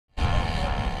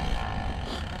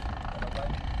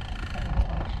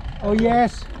Oh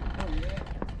yes.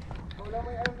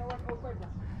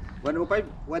 105,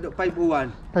 105,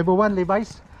 501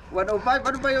 Levi's. 105,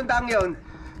 ano ba yung daang yun?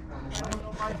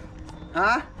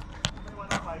 Ha?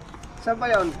 Saan ba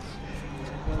yun?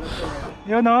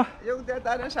 Yun oh. Yung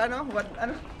daan sa ano?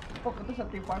 Ano? Ito sa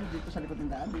T-Farm dito sa likod ng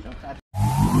daan dito.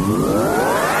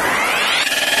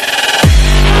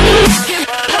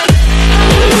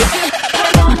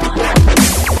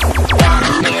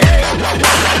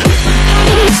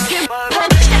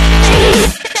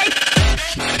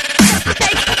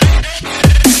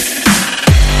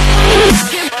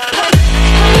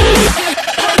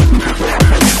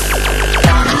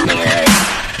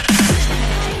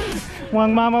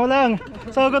 Mukhang mamaw lang.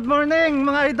 So good morning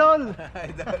mga idol.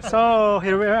 So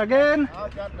here we are again.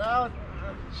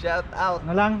 Shout out.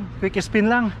 Ano lang, quick spin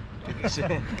lang.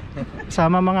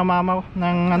 Sama mga mamaw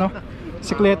ng ano,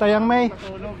 Sikleta Yangmei.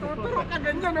 Tuturo ka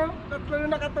ganyan no? Tatlo na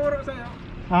nakaturo sa'yo.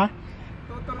 Ha?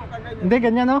 Tuturo ka ganyan. Hindi,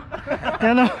 ganyan no?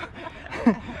 Yan no?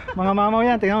 Mga mamaw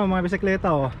yan, tingnan mo mga bisikleta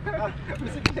oh.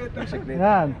 Bisikleta.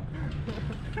 Yan.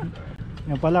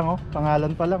 Yan pa lang oh,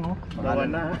 pangalan pa lang oh. Pangalan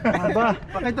na. Aba,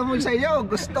 Pakita mo sa iyo,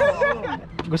 gusto.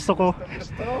 gusto ko.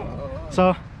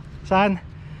 So, saan?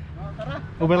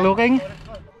 Overlooking?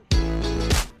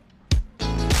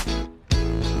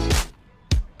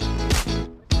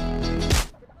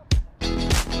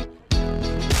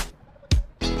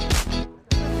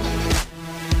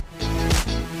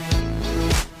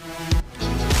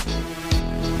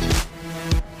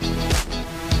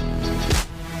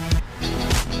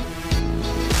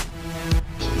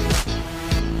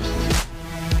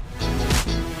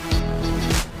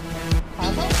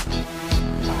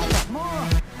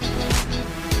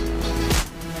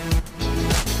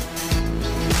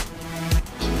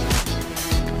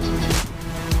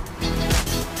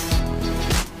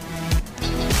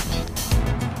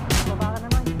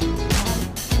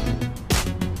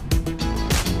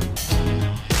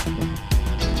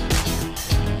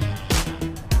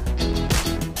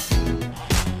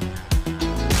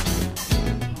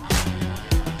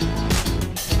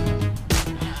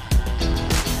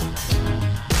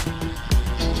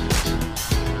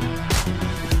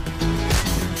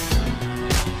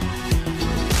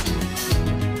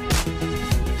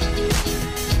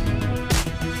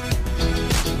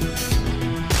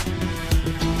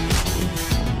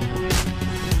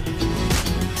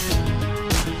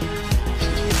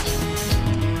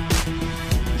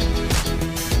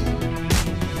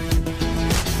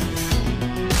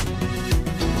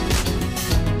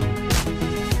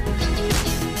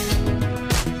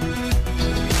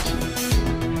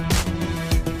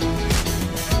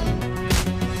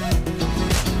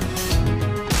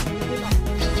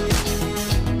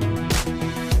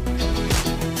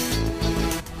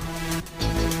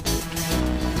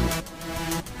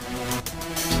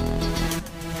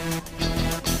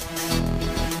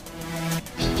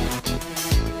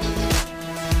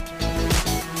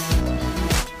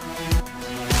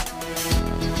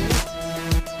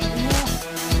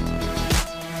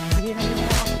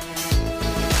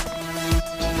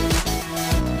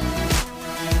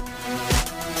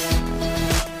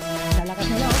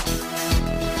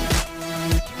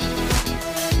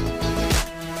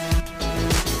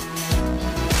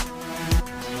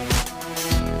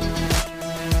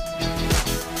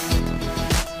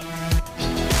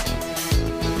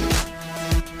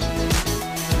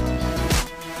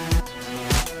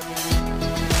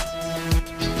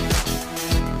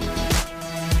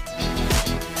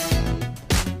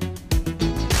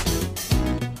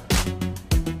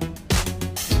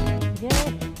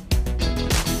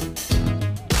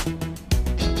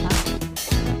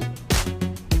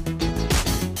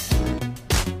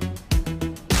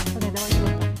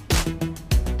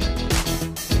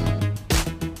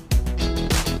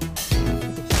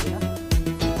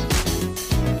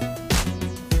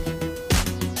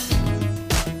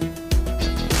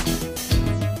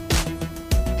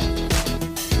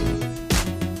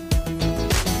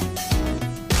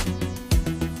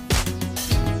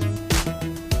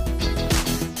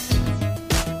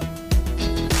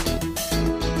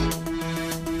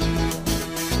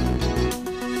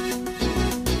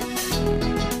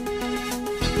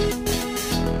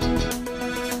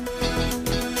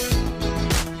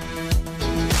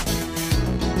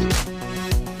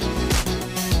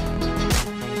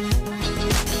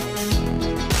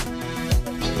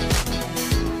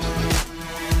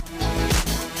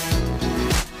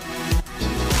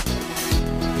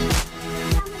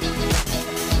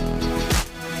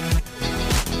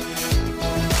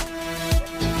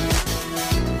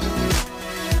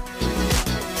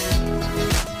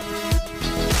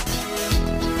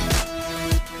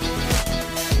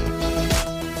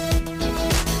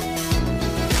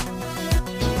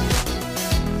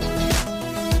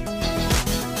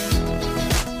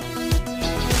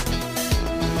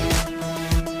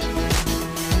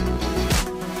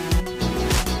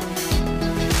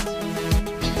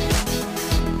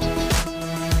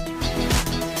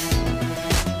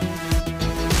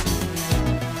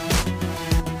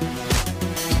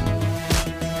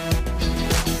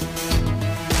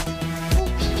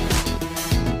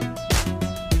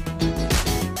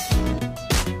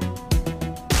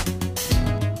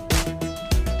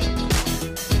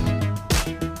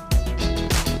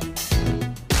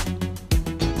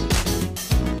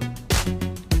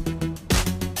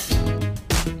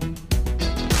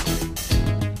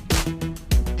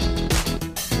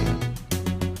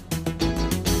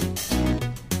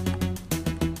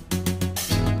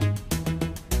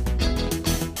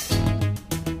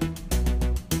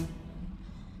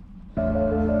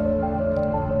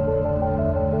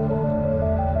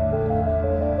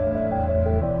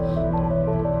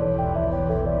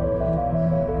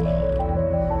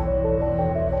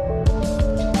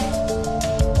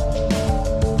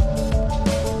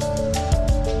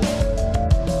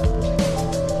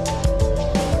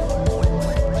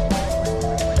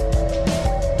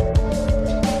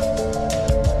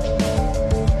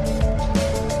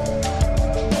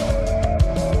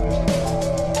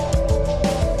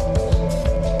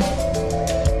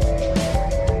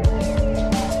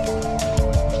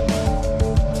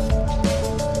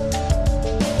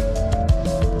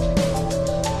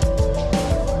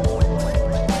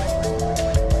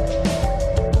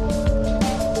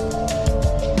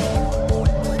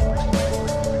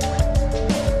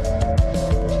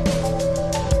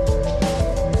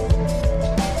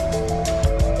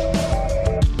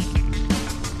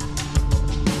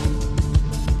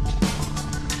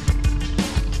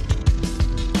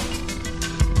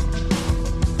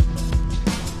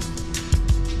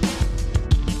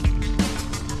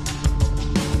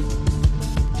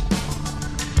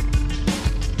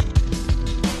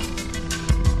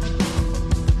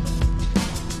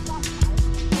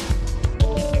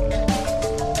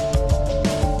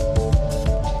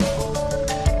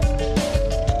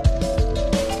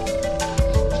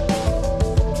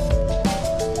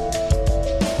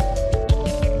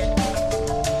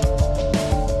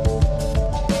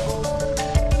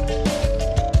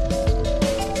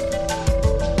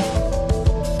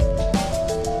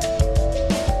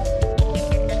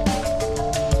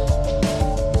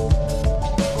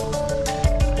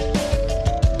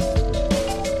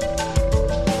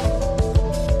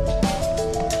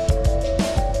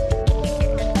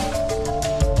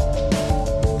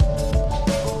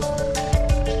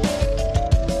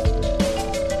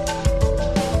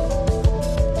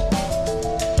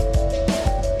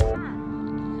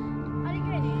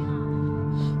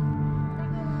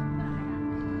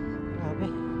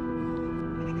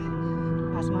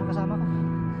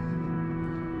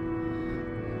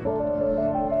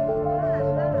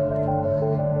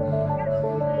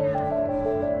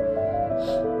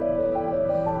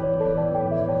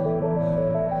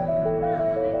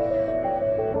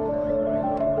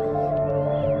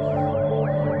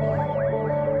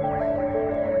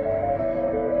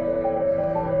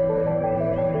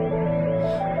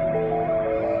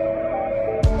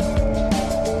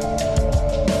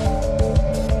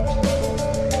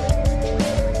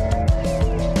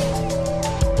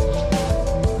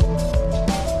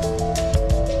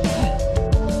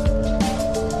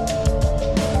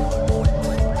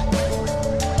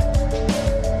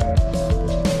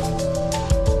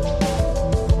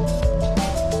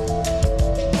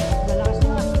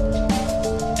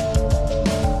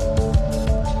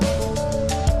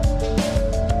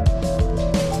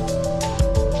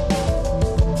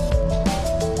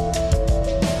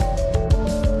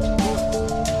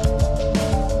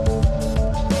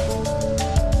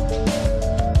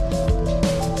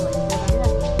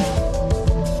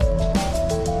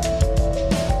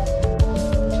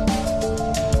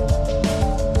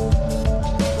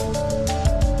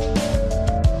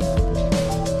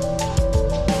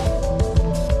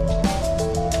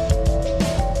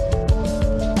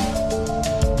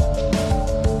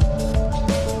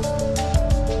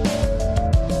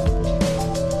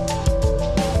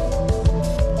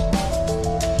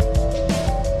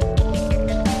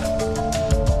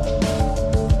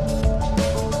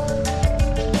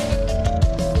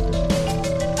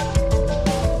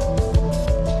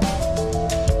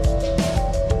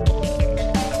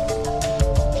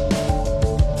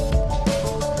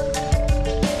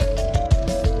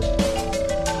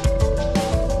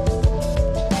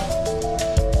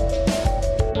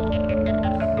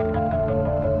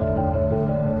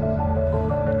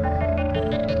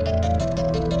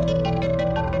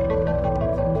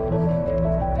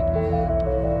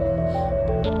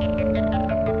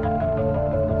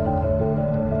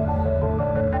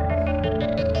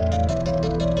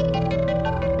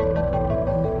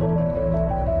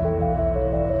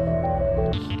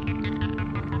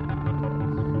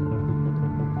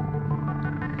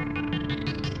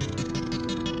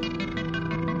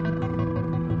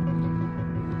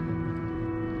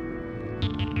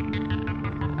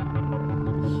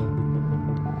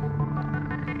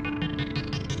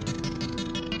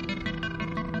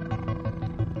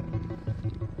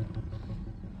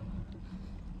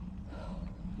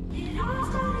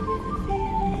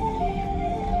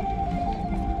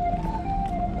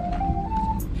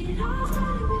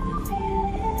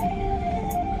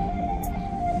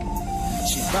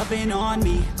 loving on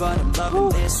me, but I'm loving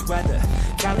this weather.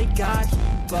 Cali got heat,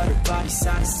 but her body's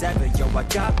hot as ever. Yo, I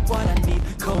got what I need,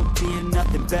 cold beer,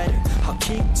 nothing better. I'll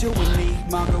keep doing me,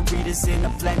 margaritas in a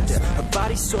blender. Her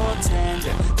body's so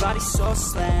tender, body so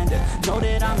slender. Know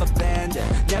that I'm a bender,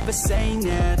 never say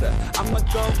never. I'm a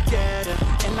go-getter,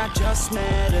 and I just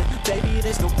met her. Baby,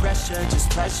 there's no pressure, just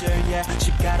pleasure, yeah.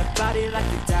 She got a body like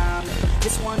a diamond,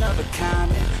 it's one of a kind,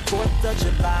 man. 4th of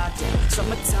July day,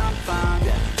 summertime fine,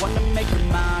 yeah. Wanna make her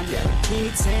mine, yeah.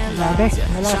 Bikini tan lines, yeah.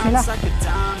 Shines like a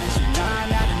diamond, she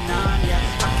 9 out of 9, yeah.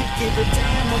 I could give a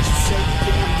damn what you say,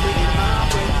 yeah. I'm living my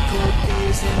way, cool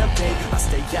beers in a bay. I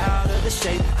stay out of the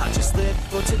shade, I just live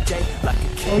for today, like a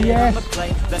kid on the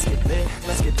plate. Let's get lit,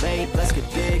 let's get laid, let's get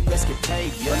big, let's get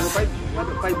paid, yeah.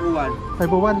 105 buwan.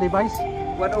 501 Levi's.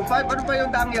 105? Ano pa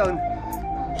yung dang yun?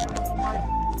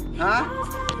 Ha?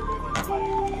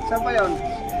 Saan pa yun?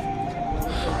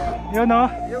 Yun oh.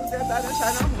 Yung ano sa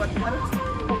ano? What? Ano?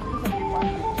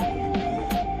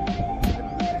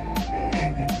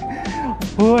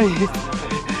 Uy,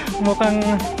 mukhang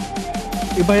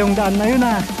iba yung daan na yun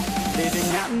ah.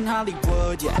 Living out in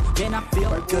Hollywood, yeah, man, I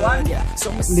feel good, yeah. So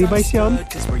Levi's yun.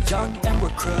 cause we're young and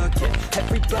we're crook, yeah.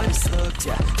 Everybody's hooked,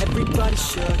 yeah, everybody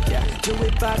shook, yeah. Do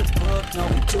it by the book, no,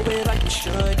 we do it like we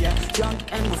should, yeah. Young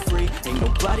and we're free, ain't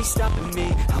nobody stopping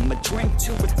me. I'ma drink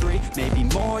 2 or 3, maybe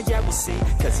more, yeah, we'll see.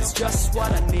 Cause it's just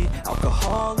what I need,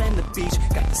 alcohol and the beach.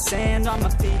 Got the sand on my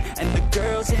feet, and the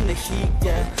girls in the heat,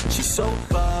 yeah. She's so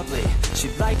bubbly, she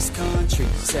likes country.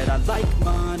 Said I like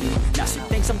money, now she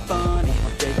thinks I'm funny.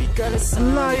 Baby girl, it's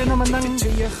Ang layo naman ng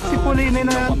Sikulina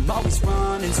na yan.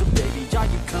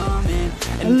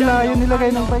 Ang layo nilagay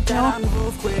ng bike nyo.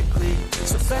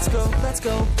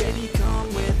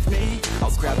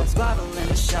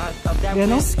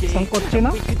 Yan o, isang kotse na.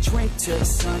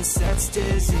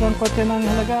 Isang kotse na ang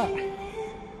halaga.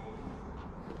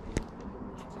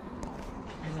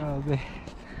 Grabe.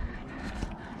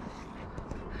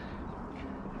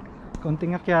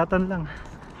 Konting akyatan lang.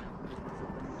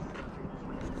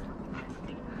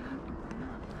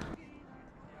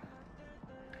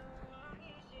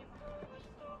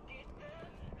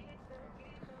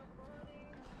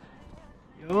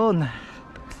 Yun.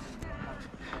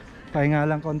 Pahinga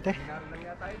lang konti.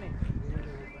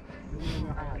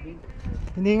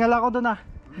 Hiningal ako doon ah.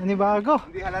 Nanibago.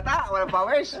 Hindi halata, walang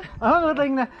powers. Ah,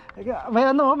 matay na. May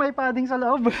ano, may padding sa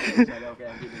loob.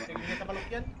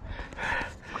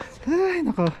 Ay,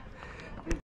 nako.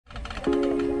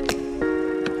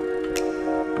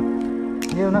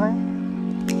 Ngayon na kayo.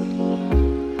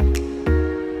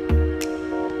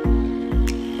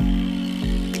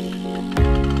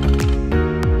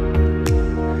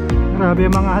 Grabe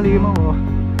yung mga halimaw oh.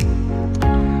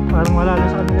 Parang wala na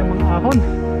sa kanila mga ahon.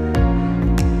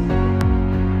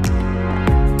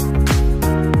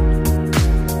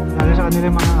 Wala sa kanila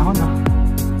mga ahon oh.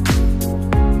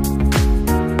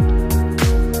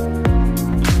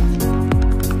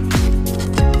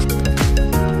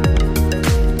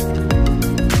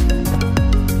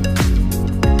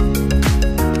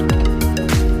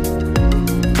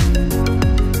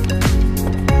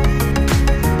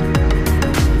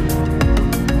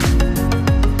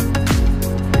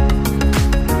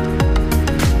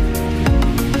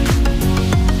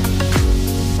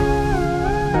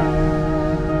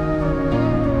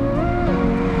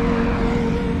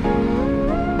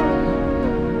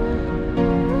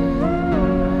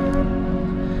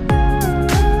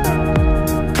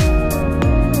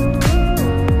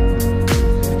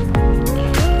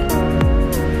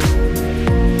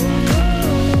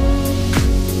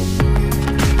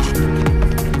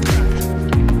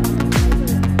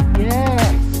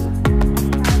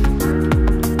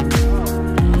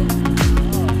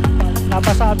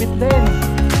 Napasabit din.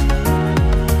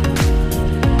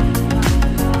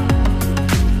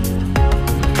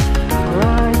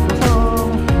 Alright,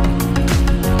 kusong.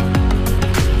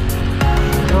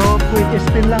 So, quick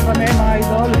spin lang kami mga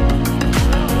idol.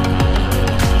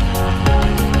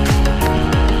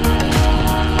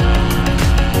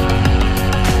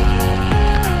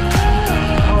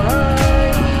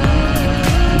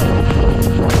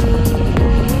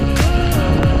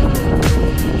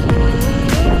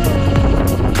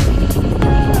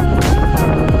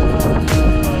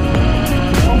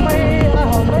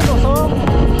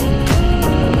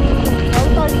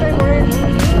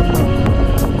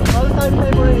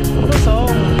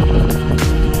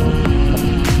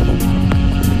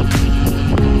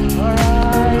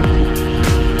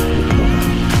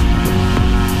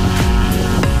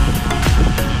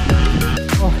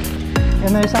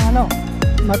 Isang ano,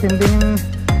 matinding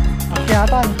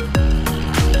akyatan.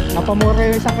 Napamura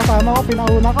yung isang kasama ko,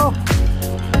 pinauna ko.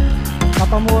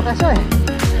 Napamura siya eh.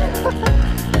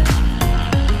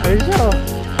 Ayun siya oh.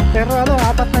 Pero ano,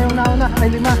 4 na yung nauna, ay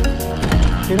 5.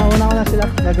 Sinauna ko na sila,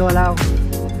 gagawa lang ako.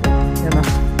 Yan o,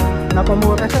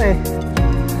 napamura siya eh.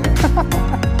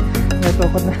 May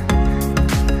tukod na.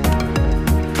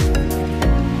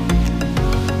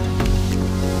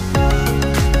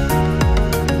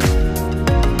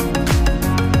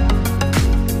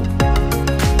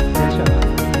 Yan siya.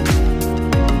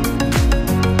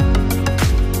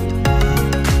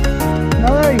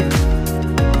 Noy!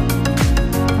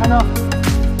 Ano?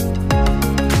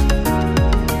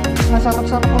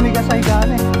 Masarap-sarap pumigas sa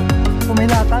higaan eh.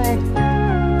 Pumilata eh.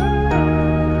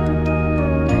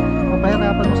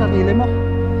 Mapahirapan mo sa sarili mo.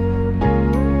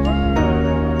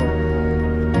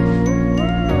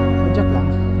 Kapadyak lang.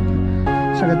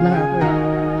 Sagad na nga ako eh.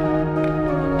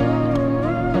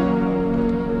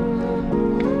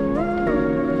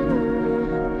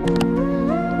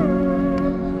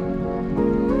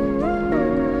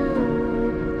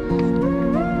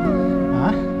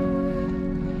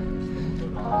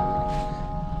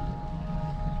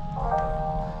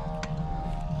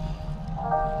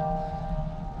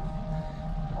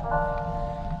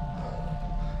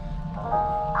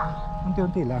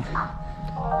 Unti-unti lang.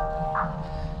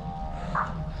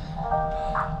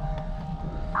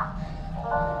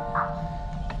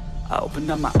 I open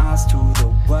up my eyes to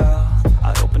the world.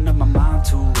 I open up my mind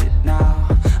to it now.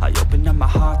 I open up my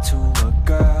heart to a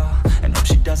girl, and hope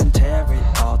she doesn't tear it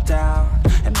all down.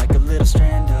 And like a little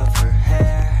strand of her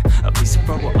hair, a piece of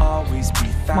her will always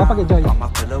be found on my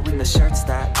pillow in the shirts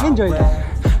that I wear.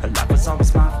 Her laugh was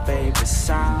always my favorite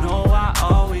sound. No, I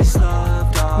always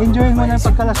loved all the ways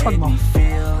you made me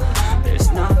feel.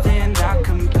 There's nothing that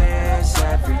compares.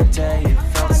 Every day it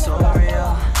felt so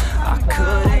real. I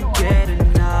couldn't get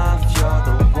enough. You're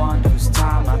the one whose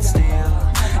time I'd steal.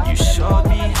 You showed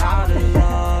me how to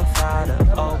love, how to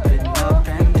open up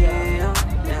and deal.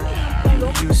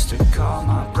 You used to call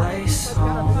my place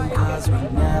home, 'cause we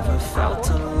never felt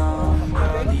alone.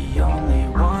 You're the only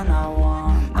one I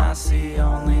want. That's the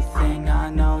only thing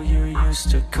I know. You used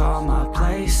to call my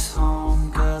place home,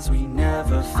 'cause we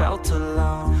never felt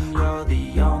alone. You're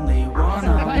the only one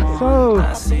I want. So,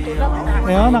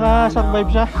 ayun, naka-survive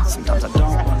siya. Sometimes I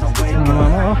don't wanna wake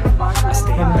up. I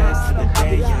stay in bed for the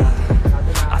day,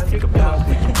 yeah. I think about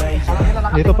when you lay,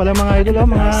 yeah. Dito pala mga idol,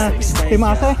 mga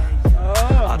timase.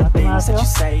 All the things that you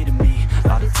say to me,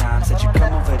 all the times that you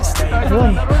come over to stay with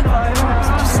me, all the times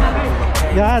that you say you're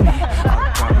okay. Yan.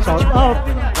 Shout out.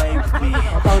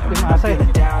 Shout out timase.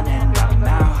 Down and I'm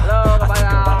out. I think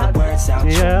about the words out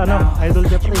Si ano, Idol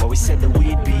Jeffrey. You always said that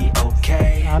we'd be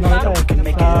okay. Ano ito We can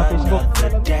make sa it Facebook.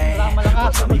 another day.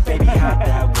 Well, tell me baby, how'd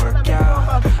that work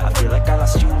out? I feel like I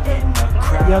lost you in the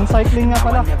crowd. Yan cycling nga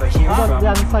pala. Idol,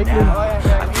 yan cycling. I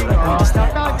feel like we just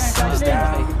let ourselves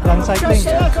down. Yan cycling.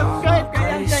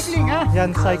 Yan cycling ha?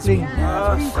 Yan cycling.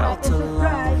 Never felt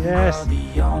alone. Yes.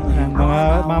 Yan mga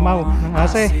mamaw ng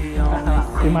ase.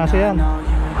 Timase yan.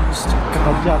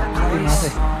 Kapadyak. Timase.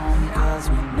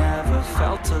 Cause we never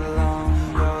felt alone.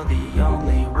 You're the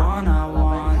only one I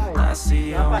want. That's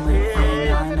the only thing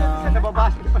I know.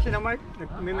 Nababasket pa siya na Mark.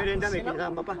 Nagmimerenda, may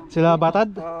kinasama pa. Sila batad.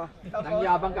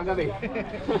 Nangyabang kagabi.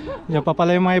 Yan pa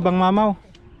pala yung mga ibang mamaw.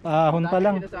 Ahon pa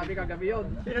lang. Sabi kagabi yun.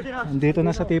 Andito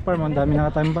na sa T-Farm. Ang dami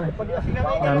nakatambay.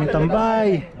 Daming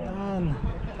tambay. Yan.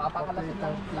 Papakalasin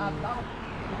ng lahat ako.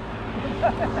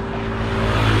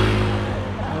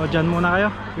 O dyan muna kayo.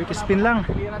 Quick spin lang.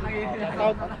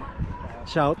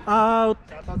 Shout out.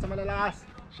 Shout out sa malalakas.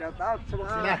 Shout out sa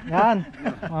mga Yan.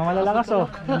 Mga malalakas oh.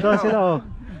 Doon sila oh.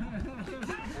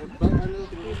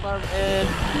 farm and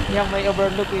Yangmei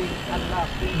Overlooking unlock.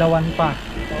 Dawan pa.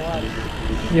 Dawan.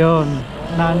 Yun.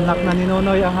 Na-unlock na ni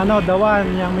Nunoy ang ano,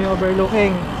 Dawan, Yangmei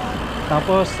Overlooking.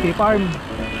 Tapos T-Farm.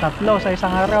 3 sa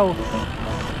isang araw.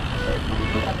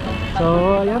 So,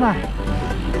 ayan na.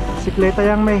 Sikleta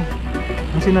Yangmei.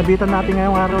 Ang sinabitan natin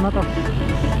ngayong araw na to.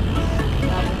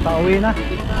 Pauwi na.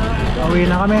 Pauwi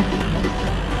na kami.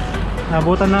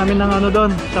 Nabutan namin ng ano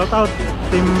doon. Shout out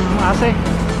Team Ase.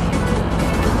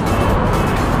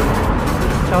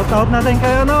 Shout out natin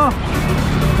kay ano,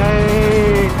 kay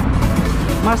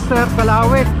Master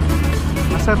Kalawit.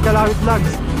 Master Kalawit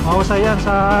Vlogs. Mahusay yan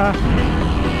sa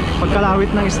pagkalawit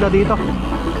ng isda dito.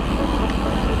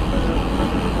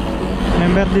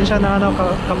 Member din siya ng ano,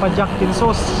 Kapadyak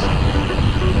Kinsos.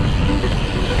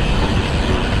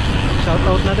 Shout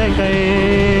out na din kay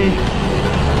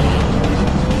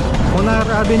Munar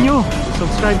Avenue.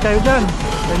 Subscribe kayo dyan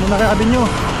kay Munar Avenue.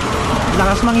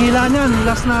 Lakas manghila niyan.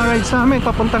 Last na ride sa amin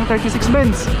papuntang 36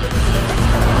 Benz.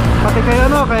 Pati kay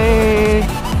ano, kay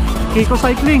Kiko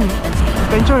Cycling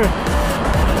Adventure.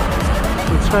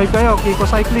 Subscribe kayo, Kiko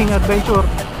Cycling Adventure.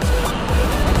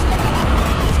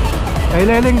 Kay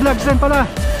Leleng Vlogs din pala.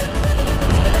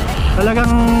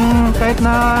 Talagang kahit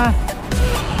na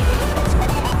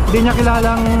hindi niya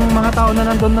kilalang mga tao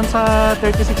na nandun sa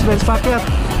 36 Benz Packet,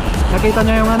 nakita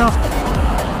niya yung ano,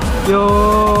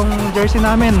 yung jersey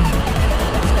namin.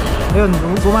 Yun,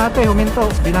 gumate, huminto,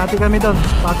 binati kami doon,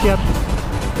 Packet.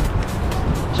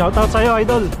 Shoutout sa'yo,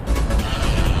 idol.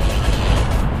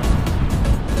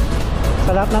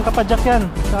 Sa lahat ng Kapadyak yan,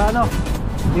 sa ano,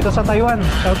 dito sa Taiwan.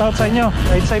 Shoutout sa inyo,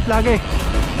 ride safe lagi.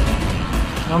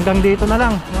 Hanggang dito na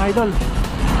lang, mga idol.